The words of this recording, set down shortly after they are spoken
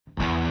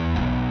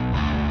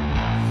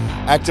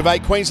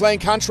Activate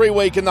Queensland Country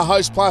Week in the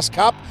Hostplus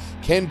Cup.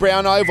 Ken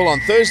Brown Oval on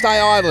Thursday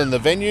Island, the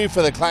venue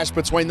for the clash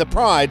between the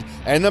Pride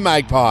and the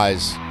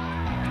Magpies.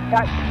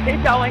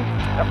 Keep going.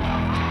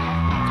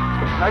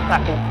 No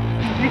tackle.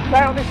 You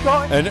stay on this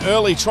side. An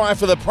early try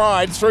for the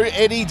Pride through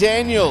Eddie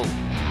Daniel.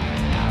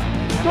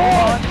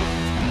 Score!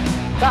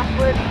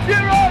 Backward.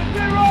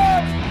 0-0!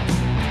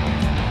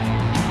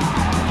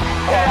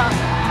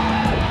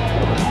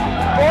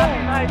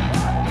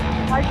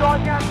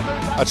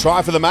 A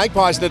try for the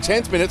Magpies in the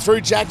 10th minute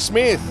through Jack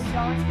Smith.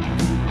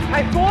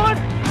 Hey, forward!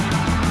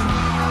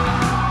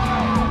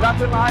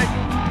 Nothing like.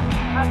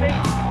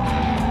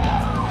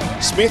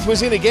 Smith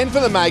was in again for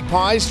the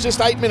Magpies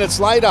just 8 minutes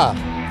later.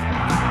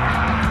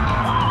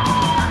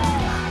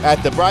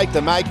 At the break,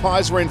 the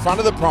Magpies were in front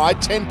of the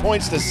Pride 10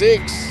 points to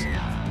 6.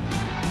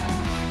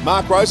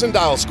 Mark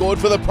Rosendale scored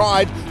for the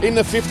Pride in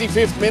the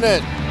 55th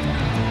minute.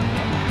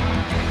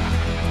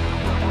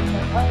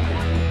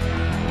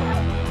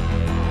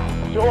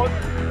 Short.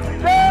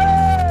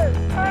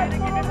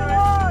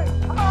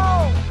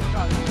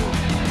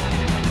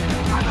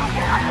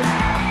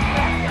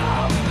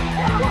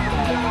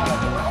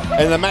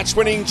 And the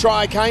match-winning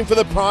try came for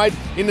the Pride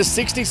in the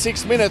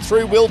 66th minute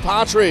through Will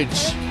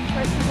Partridge.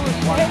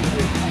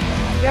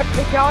 Yep,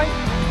 keep going.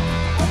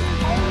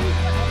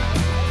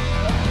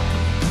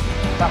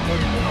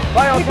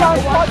 Play on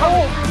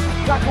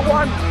tackle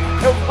one.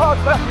 He'll pass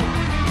back.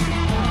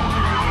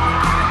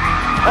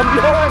 And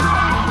behind.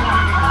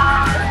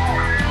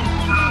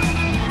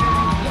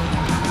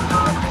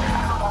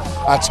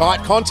 A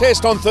tight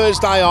contest on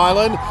Thursday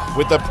Island,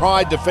 with the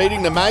Pride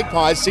defeating the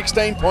Magpies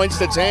 16 points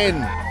to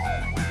 10.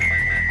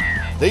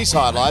 These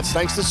highlights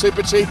thanks to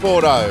Super Cheap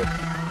Auto.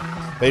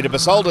 Peter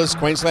Basolda's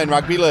Queensland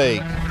Rugby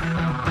League.